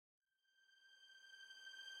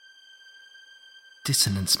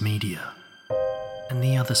Dissonance Media and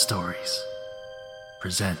the Other Stories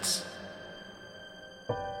presents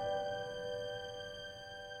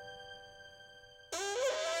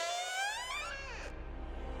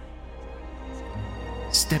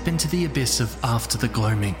Step into the abyss of After the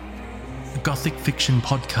Gloaming, a gothic fiction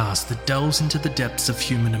podcast that delves into the depths of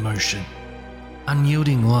human emotion.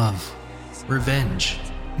 Unyielding love, revenge,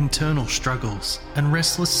 internal struggles, and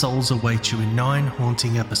restless souls await you in 9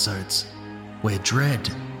 haunting episodes, where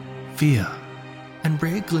dread, fear, and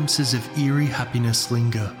rare glimpses of eerie happiness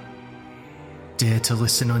linger. Dare to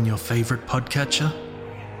listen on your favourite podcatcher?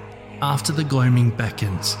 After the Gloaming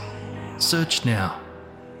beckons. Search now,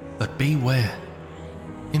 but beware.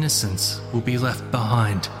 Innocence will be left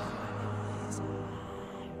behind.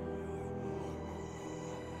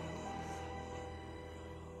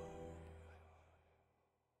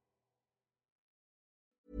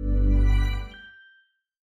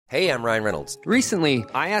 Hey, I'm Ryan Reynolds. Recently,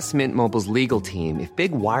 I asked Mint Mobile's legal team if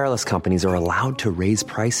big wireless companies are allowed to raise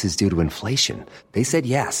prices due to inflation. They said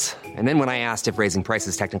yes. And then when I asked if raising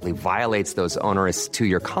prices technically violates those onerous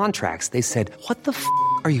 2-year contracts, they said, "What the f***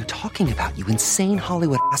 are you talking about, you insane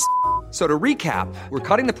Hollywood ass?" So to recap, we're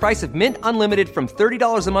cutting the price of Mint Unlimited from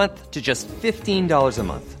 $30 a month to just $15 a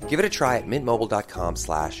month. Give it a try at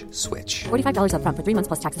mintmobile.com/switch. $45 up front for 3 months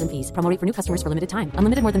plus taxes and fees. Promo rate for new customers for limited time.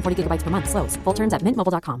 Unlimited more than 40 gigabytes per month. Slows full terms at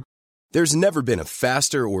mintmobile.com. There's never been a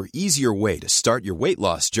faster or easier way to start your weight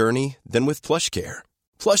loss journey than with PlushCare.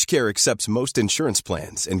 PlushCare accepts most insurance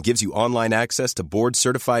plans and gives you online access to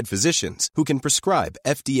board-certified physicians who can prescribe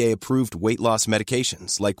FDA-approved weight loss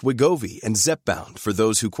medications like Wegovy and Zepbound for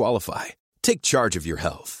those who qualify. Take charge of your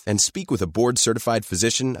health and speak with a board-certified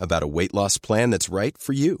physician about a weight loss plan that's right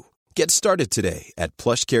for you. Get started today at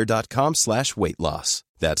plushcare.com/weight-loss.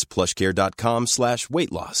 That's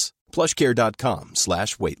plushcare.com/weight-loss.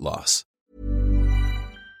 plushcare.com/weight-loss.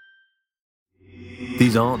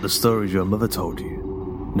 These aren't the stories your mother told you.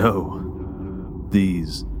 No,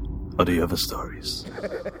 these are the other stories.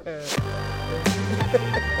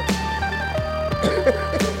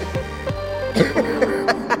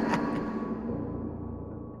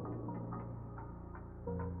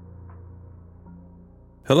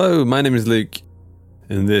 Hello, my name is Luke,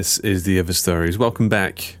 and this is The Other Stories. Welcome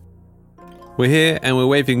back. We're here and we're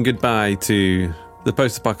waving goodbye to the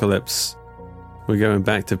post-apocalypse. We're going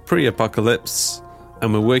back to pre-apocalypse,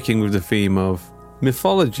 and we're working with the theme of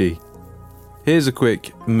mythology. Here's a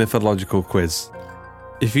quick mythological quiz.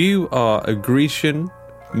 If you are a Grecian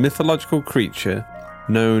mythological creature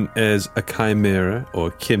known as a chimera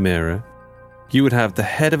or chimera, you would have the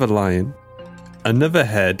head of a lion, another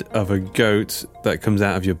head of a goat that comes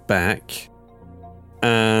out of your back,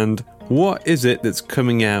 and what is it that's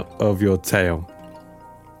coming out of your tail?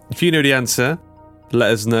 If you know the answer,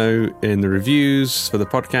 let us know in the reviews for the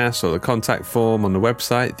podcast or the contact form on the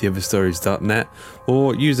website, theotherstories.net,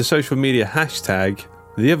 or use the social media hashtag,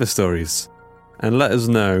 theotherstories, and let us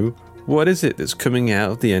know what is it that's coming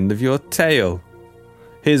out of the end of your tail.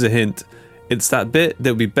 Here's a hint. It's that bit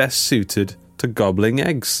that would be best suited to gobbling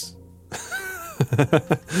eggs.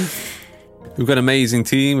 We've got an amazing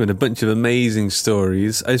team and a bunch of amazing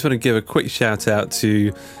stories. I just want to give a quick shout out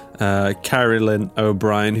to Carolyn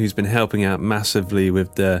O'Brien, who's been helping out massively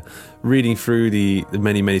with the reading through the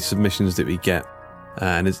many submissions that we get,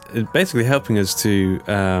 and it's basically helping us to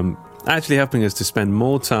spend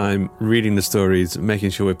more time reading the stories, making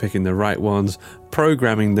sure we're picking the right ones,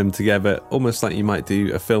 programming them together, almost like you might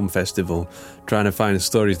do a film festival, trying to find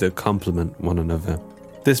stories that complement one another.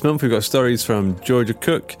 This month we've got stories from Georgia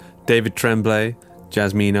Cook, David Tremblay,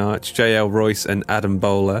 Jasmine Arch, J.L. Royce and Adam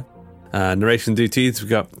Bowler. Narration duties, we've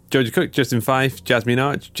got Georgia Cook, Justin Fife, Jasmine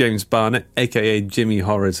Arch, James Barnett, aka Jimmy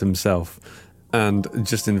Horrors himself, and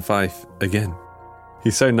Justin Fife again.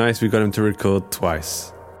 He's so nice we got him to record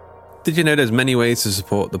twice. Did you know there's many ways to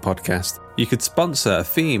support the podcast? You could sponsor a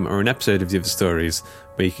theme or an episode of The Other Stories,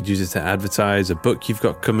 where you could use it to advertise a book you've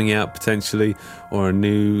got coming out potentially, or a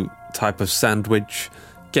new type of sandwich.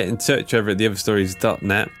 Get in touch over at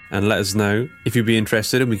theotherstories.net and let us know if you'd be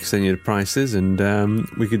interested, and we can send you the prices, and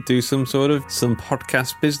we could do some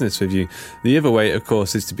podcast business with you. The other way, of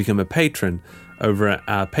course, is to become a patron over at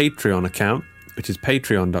our Patreon account, which is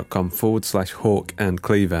patreon.com/Hawk and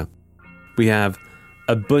Cleaver. We have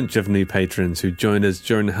a bunch of new patrons who joined us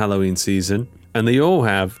during the Halloween season, and they all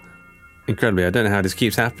have, incredibly, I don't know how this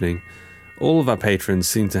keeps happening, all of our patrons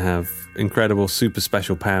seem to have incredible super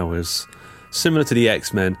special powers, similar to the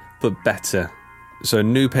X-Men, but better. So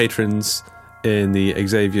new patrons in the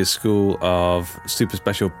Xavier School of Super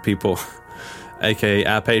Special People, aka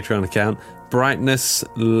our Patreon account, Brightness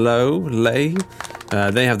Lay,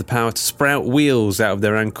 They have the power to sprout wheels out of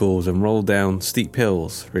their ankles and roll down steep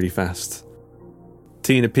hills really fast.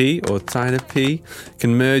 Tina P, or Tina P,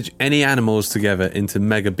 can merge any animals together into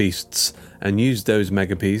mega beasts and use those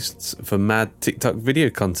mega beasts for mad TikTok video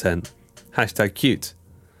content. #cute.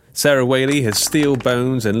 Sarah Whaley has steel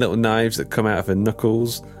bones and little knives that come out of her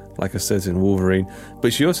knuckles, like a certain Wolverine,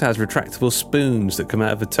 but she also has retractable spoons that come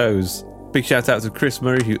out of her toes. Big shout out to Chris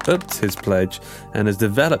Murray, who upped his pledge and has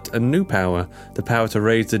developed a new power, the power to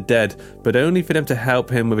raise the dead, but only for them to help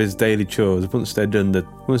him with his daily chores. Once they're done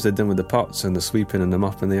with the pots and the sweeping and the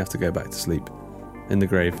mopping, they have to go back to sleep in the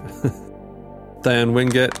grave. Diane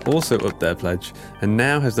Winger also upped their pledge and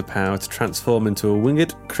now has the power to transform into a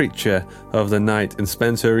winged creature of the night and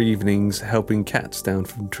spends her evenings helping cats down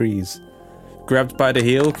from trees. Grabbed by the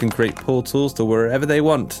heel, can create portals to wherever they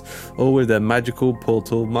want, all with their magical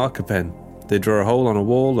portal marker pen. They draw a hole on a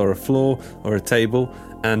wall or a floor or a table,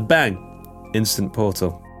 and bang! Instant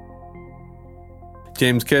portal.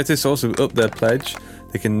 James Curtis also upped their pledge.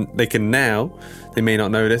 They can now, they may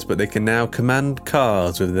not know this, but they can now command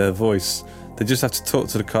cars with their voice. They just have to talk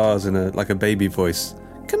to the cars in like a baby voice.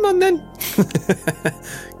 Come on then!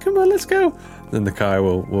 Come on, let's go! Then the car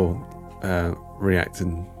will react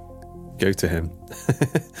and go to him.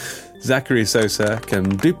 Zachary Sosa can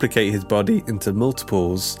duplicate his body into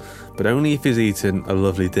multiples, but only if he's eaten a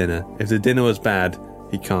lovely dinner. If the dinner was bad,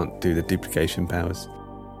 he can't do the duplication powers.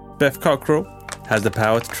 Beth Cockrell has the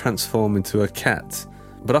power to transform into a cat,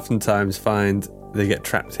 but oftentimes find they get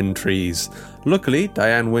trapped in trees. Luckily,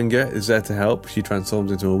 Diane Winger is there to help. She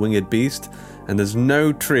transforms into a winged beast, and there's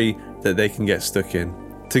no tree that they can get stuck in.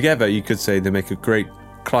 Together, you could say they make a great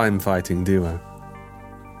climb-fighting duo.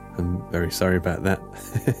 I'm very sorry about that.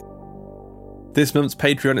 This month's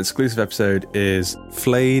Patreon exclusive episode is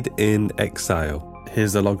Flayed in Exile.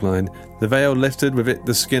 Here's the logline. The veil lifted, with it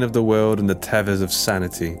the skin of the world and the tethers of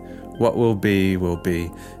sanity. What will be, will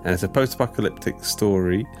be. And it's a post-apocalyptic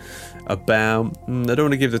story about, I don't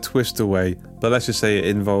want to give the twist away, but let's just say it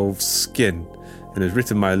involves skin. It was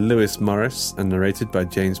written by Lewis Morris and narrated by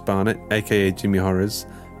James Barnett, aka Jimmy Horrors.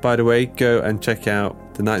 By the way, go and check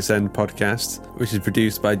out the Night's End podcast, which is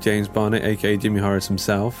produced by James Barnett, aka Jimmy Horrors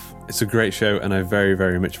himself. It's a great show and I very,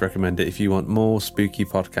 very much recommend it if you want more spooky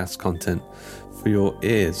podcast content for your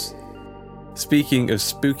ears. Speaking of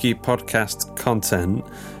spooky podcast content,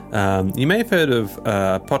 you may have heard of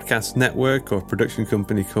a podcast network or production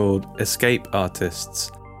company called Escape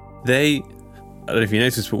Artists. I don't know if you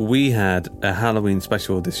noticed, but we had a Halloween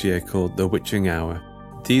special this year called The Witching Hour.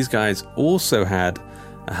 These guys also had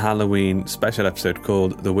a Halloween special episode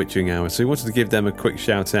called The Witching Hour, so we wanted to give them a quick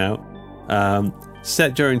shout out.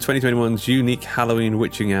 Set during 2021's unique Halloween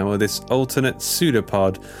Witching Hour, this alternate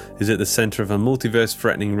pseudopod is at the centre of a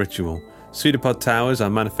multiverse-threatening ritual. Pseudopod towers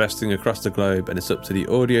are manifesting across the globe, and it's up to the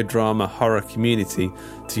audio drama horror community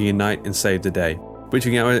to unite and save the day.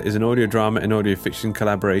 Witching Hour is an audio drama and audio fiction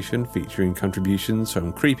collaboration featuring contributions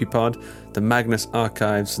from Creepypod, The Magnus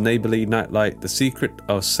Archives, Neighbourly Nightlight, The Secret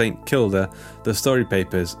of St. Kilda, The Story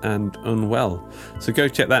Papers, and Unwell. So go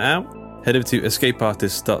check that out. Head over to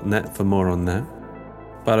escapeartists.net for more on that.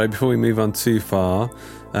 By the way, before we move on too far,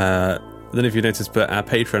 I don't know if you noticed, but our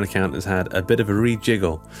Patreon account has had a bit of a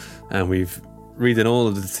rejiggle, and we've redone all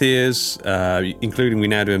of the tiers, including we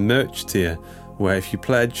now do a merch tier, where if you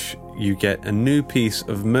pledge, you get a new piece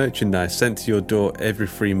of merchandise sent to your door every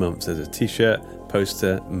 3 months. There's a t-shirt,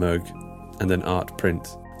 poster, mug, and an art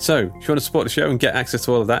print. So, if you want to support the show and get access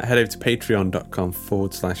to all of that, head over to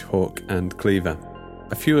patreon.com/Hawk and Cleaver.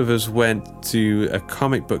 A few of us went to a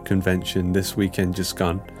comic book convention this weekend just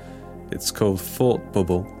gone. It's called Thought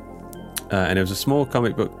Bubble. And it was a small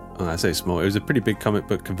comic book, I say small, it was a pretty big comic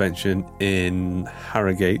book convention in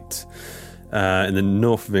Harrogate, in the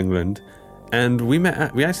north of England. And we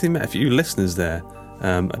actually met a few listeners there.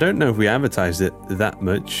 I don't know if we advertised it that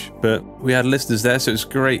much, but we had listeners there, so it was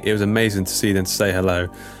great. It was amazing to see them, to say hello.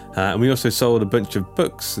 And we also sold a bunch of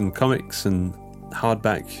books and comics and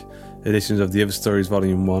hardback editions of The Other Stories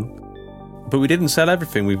Volume 1. But we didn't sell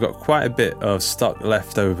everything. We've got quite a bit of stock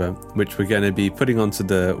left over, which we're going to be putting onto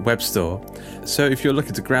the web store. So if you're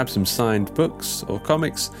looking to grab some signed books or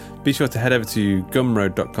comics, be sure to head over to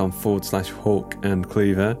gumroad.com/Hawk and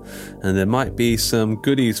Cleaver, and there might be some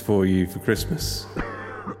goodies for you for Christmas.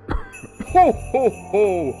 Ho, ho,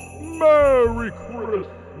 ho! Merry Christmas!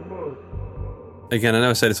 Again, I know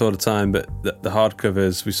I say this all the time, but the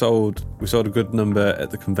hardcovers, we sold a good number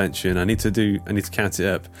at the convention. I need to count it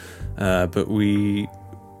up, but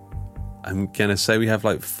I'm gonna say we have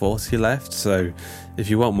like 40 left. So if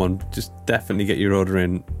you want one, just definitely get your order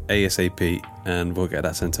in ASAP, and we'll get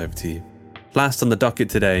that sent over to you. Last on the docket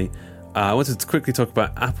today, I wanted to quickly talk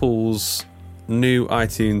about Apple's new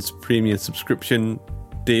iTunes Premium subscription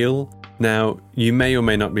deal. Now, you may or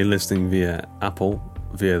may not be listening via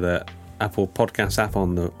the Apple Podcast app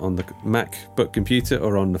on the MacBook computer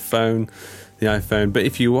or on the phone, the iPhone. But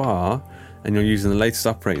if you are, and you're using the latest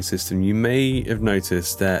operating system, you may have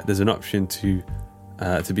noticed that there's an option to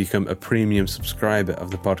become a premium subscriber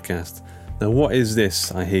of the podcast. Now, what is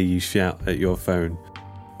this? I hear you shout at your phone.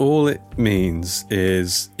 All it means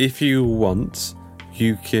is if you want,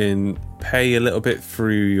 you can pay a little bit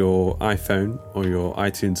through your iPhone or your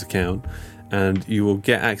iTunes account, and you will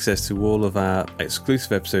get access to all of our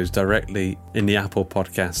exclusive episodes directly in the Apple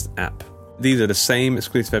Podcast app. These are the same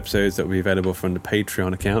exclusive episodes that will be available from the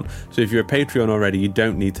Patreon account. So if you're a Patreon already, you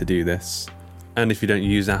don't need to do this. And if you don't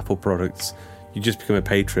use Apple products, you just become a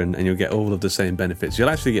patron and you'll get all of the same benefits. You'll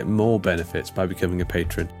actually get more benefits by becoming a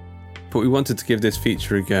patron. But we wanted to give this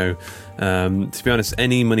feature a go. To be honest,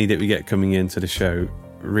 any money that we get coming into the show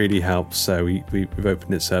really helps. So we've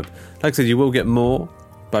opened this up. Like I said, you will get more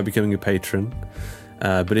by becoming a patron.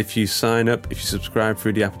 But if you sign up, if you subscribe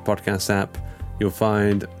through the Apple Podcast app, you'll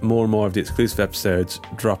find more and more of the exclusive episodes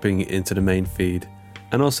dropping into the main feed.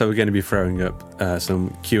 And also we're going to be throwing up some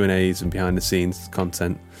Q&As and behind the scenes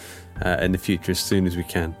content in the future as soon as we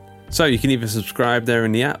can. So you can either subscribe there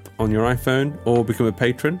in the app on your iPhone or become a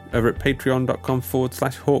patron over at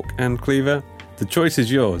patreon.com/Hawk and Cleaver. The choice is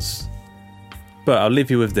yours. But I'll leave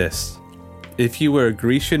you with this. If you were a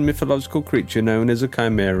Grecian mythological creature known as a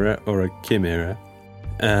chimera or a chimera,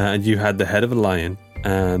 and you had the head of a lion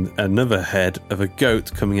and another head of a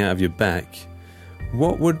goat coming out of your back,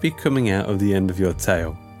 what would be coming out of the end of your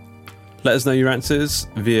tail? Let us know your answers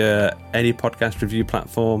via any podcast review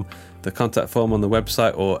platform, the contact form on the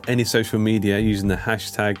website, or any social media using the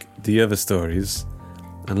hashtag #TheOtherStories,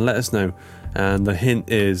 and let us know. And the hint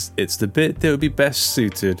is, it's the bit that would be best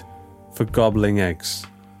suited for gobbling eggs.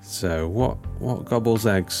 So what gobbles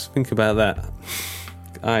eggs? Think about that.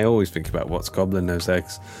 I always think about what's gobbling those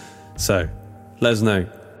eggs. So let us know.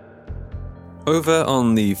 Over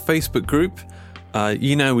on the Facebook group,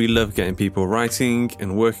 we love getting people writing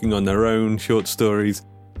and working on their own short stories,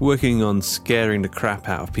 working on scaring the crap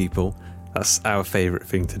out of people. That's our favourite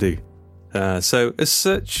thing to do. So as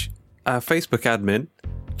such, our Facebook admin,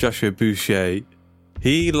 Joshua Boucher,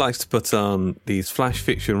 he likes to put on these flash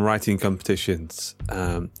fiction writing competitions.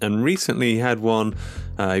 And recently he had one,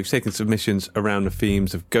 he was taking submissions around the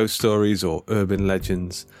themes of ghost stories or urban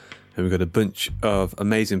legends. And we've got a bunch of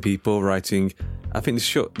amazing people writing. I think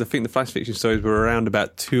the flash fiction stories were around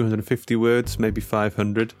about 250 words, maybe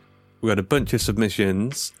 500. We got a bunch of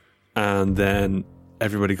submissions, and then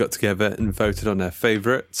everybody got together and voted on their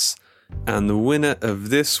favourites. And the winner of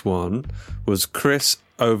this one was Chris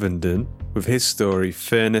Ovenden with his story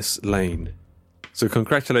Furness Lane. So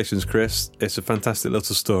congratulations, Chris. It's a fantastic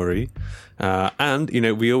little story. And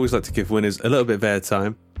we always like to give winners a little bit of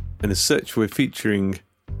airtime. And as such, we're featuring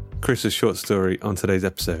Chris's short story on today's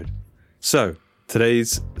episode. So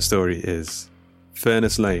today's story is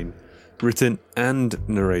Furness Lane, written and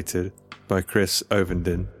narrated by Chris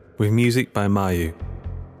Ovenden, with music by Mayu.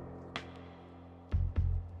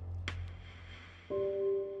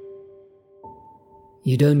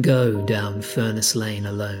 You don't go down Furness Lane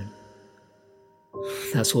alone.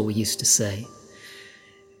 That's what we used to say.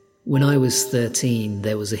 When I was 13,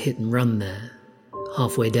 there was a hit and run there,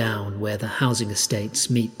 halfway down where the housing estates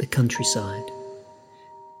meet the countryside.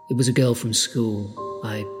 It was a girl from school.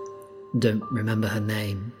 I don't remember her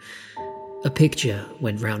name. A picture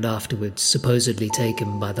went round afterwards, supposedly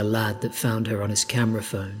taken by the lad that found her on his camera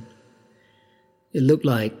phone. It looked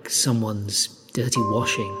like someone's dirty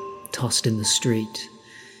washing tossed in the street,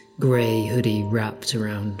 grey hoodie wrapped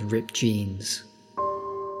around ripped jeans.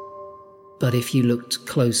 But if you looked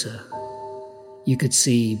closer, you could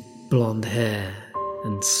see blonde hair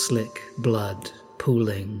and slick blood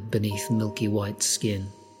pooling beneath milky white skin.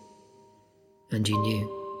 And you knew.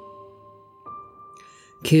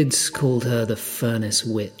 Kids called her the Furness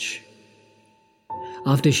Witch.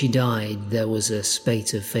 After she died, there was a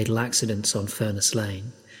spate of fatal accidents on Furness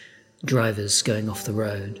Lane, drivers going off the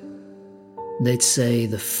road. They'd say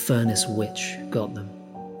the Furness Witch got them,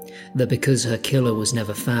 that because her killer was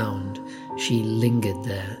never found, she lingered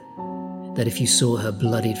there, that if you saw her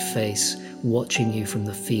bloodied face watching you from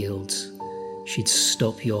the fields, she'd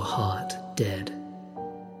stop your heart dead.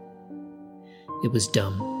 It was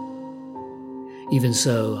dumb. Even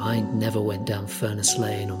so, I never went down Furness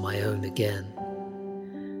Lane on my own again.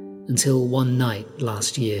 Until one night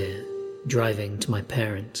last year, driving to my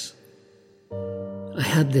parents', I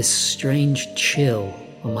had this strange chill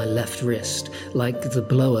on my left wrist, like the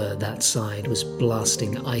blower that side was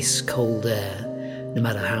blasting ice-cold air, no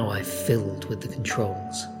matter how I fiddled with the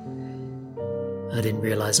controls. I didn't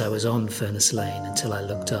realise I was on Furness Lane until I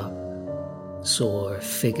looked up, saw a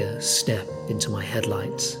figure step into my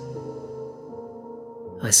headlights.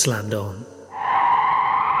 I slammed on.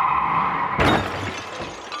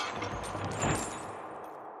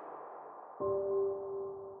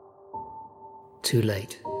 Too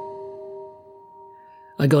late.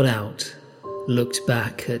 I got out, looked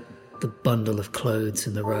back at the bundle of clothes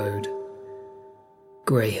in the road.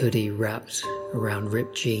 Grey hoodie wrapped around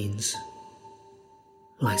ripped jeans,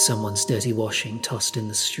 like someone's dirty washing tossed in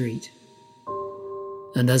the street.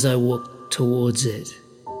 And as I walked towards it,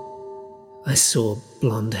 I saw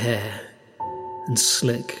blonde hair and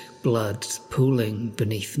slick blood pooling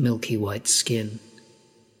beneath milky white skin.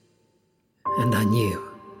 And I knew.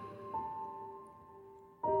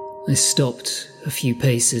 I stopped a few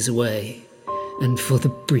paces away, and for the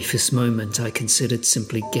briefest moment I considered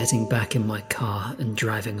simply getting back in my car and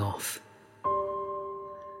driving off.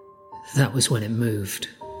 That was when it moved.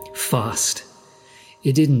 Fast.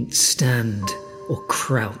 It didn't stand or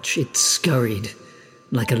crouch, it scurried,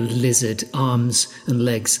 like a lizard, arms and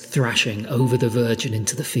legs thrashing over the verge and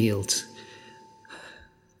into the fields.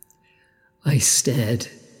 I stared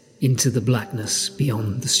into the blackness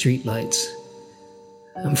beyond the streetlights,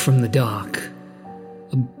 and from the dark,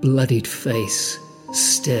 a bloodied face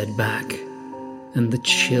stared back, and the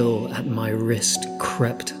chill at my wrist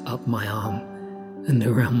crept up my arm and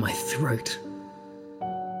around my throat.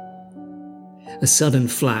 A sudden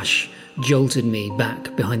flash jolted me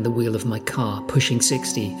back behind the wheel of my car, pushing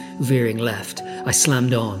 60, veering left. I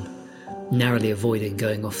slammed on, narrowly avoiding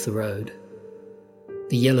going off the road.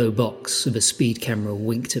 The yellow box of a speed camera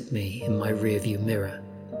winked at me in my rearview mirror.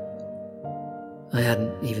 I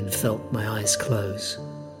hadn't even felt my eyes close.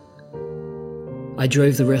 I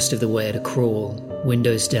drove the rest of the way at a crawl,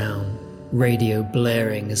 windows down, radio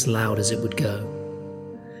blaring as loud as it would go.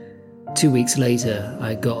 2 weeks later,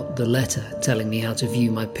 I got the letter telling me how to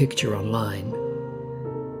view my picture online.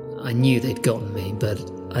 I knew they'd gotten me, but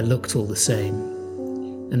I looked all the same.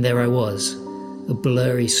 And there I was, a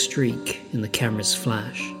blurry streak in the camera's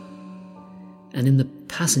flash. And in the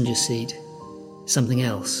passenger seat, something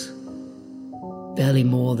else. Barely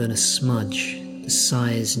more than a smudge, the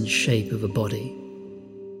size and shape of a body.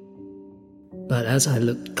 But as I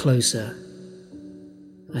looked closer,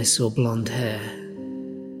 I saw blonde hair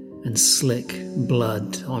and slick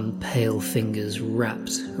blood on pale fingers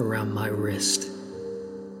wrapped around my wrist.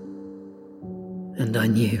 And I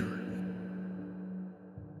knew.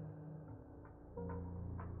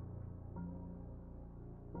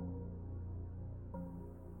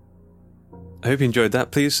 I hope you enjoyed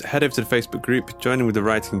that. Please head over to the Facebook group, join in with the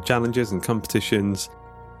writing challenges and competitions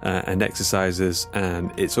and exercises,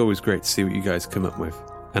 and it's always great to see what you guys come up with.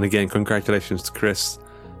 And again, congratulations to Chris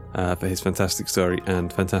for his fantastic story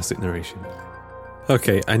and fantastic narration.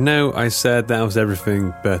 Okay, I know I said that was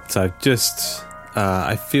everything, but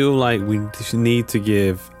I feel like we need to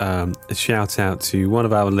give a shout out to one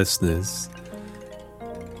of our listeners,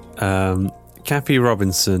 Kathy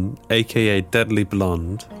Robinson, aka Deadly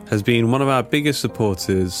Blonde, has been one of our biggest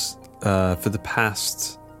supporters for the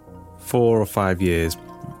past 4 or 5 years,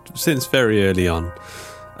 since very early on.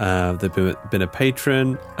 They've been a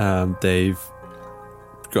patron. They've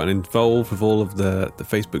gotten involved with all of the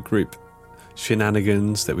Facebook group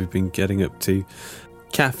shenanigans that we've been getting up to.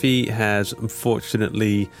 Kathy has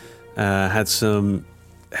unfortunately had some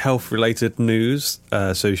health-related news,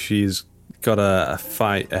 so she's got a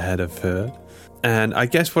fight ahead of her. And I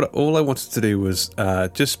guess all I wanted to do was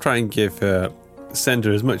just try and send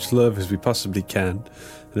her as much love as we possibly can,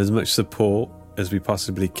 and as much support as we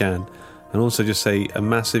possibly can, and also just say a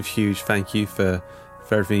massive, huge thank you for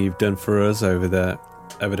everything you've done for us over the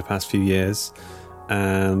past few years.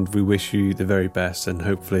 And we wish you the very best, and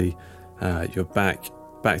hopefully you're back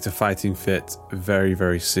to fighting fit very,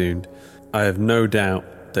 very soon. I have no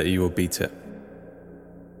doubt that you will beat it.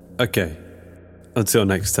 Okay, until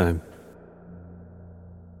next time.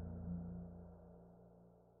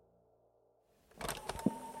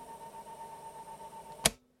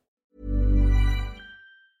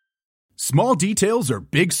 Small details are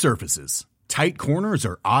big surfaces. Tight corners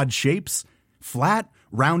are odd shapes. Flat,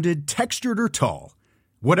 rounded, textured, or tall.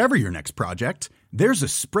 Whatever your next project, there's a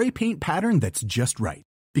spray paint pattern that's just right.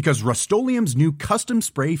 Because Rust-Oleum's new Custom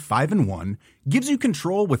Spray 5-in-1 gives you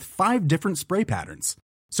control with 5 different spray patterns.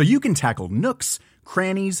 So you can tackle nooks,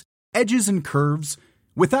 crannies, edges, and curves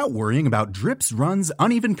without worrying about drips, runs,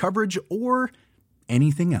 uneven coverage, or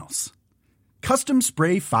anything else. Custom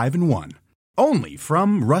Spray 5-in-1. Only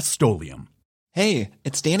from Rust-Oleum. Hey,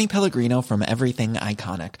 it's Danny Pellegrino from Everything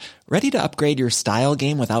Iconic. Ready to upgrade your style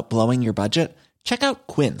game without blowing your budget? Check out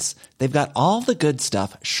Quince. They've got all the good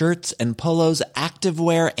stuff, shirts and polos,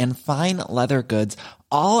 activewear, and fine leather goods,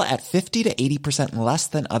 all at 50 to 80% less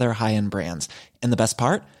than other high-end brands. And the best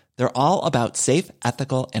part? They're all about safe,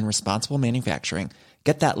 ethical, and responsible manufacturing.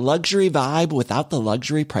 Get that luxury vibe without the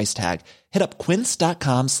luxury price tag. Hit up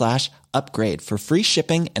quince.com/upgrade for free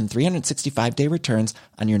shipping and 365-day returns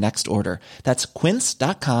on your next order. That's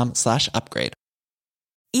quince.com/upgrade.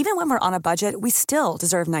 Even when we're on a budget, we still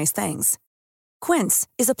deserve nice things. Quince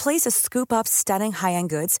is a place to scoop up stunning high-end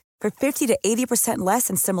goods for 50 to 80% less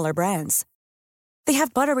than similar brands. They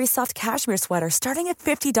have buttery soft cashmere sweaters starting at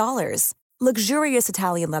 $50, luxurious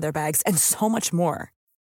Italian leather bags, and so much more.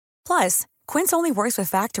 Plus, Quince only works with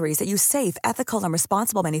factories that use safe, ethical, and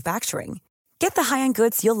responsible manufacturing. Get the high-end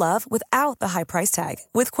goods you'll love without the high price tag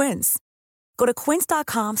with Quince. Go to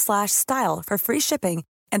quince.com/style for free shipping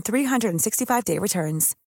and 365-day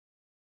returns.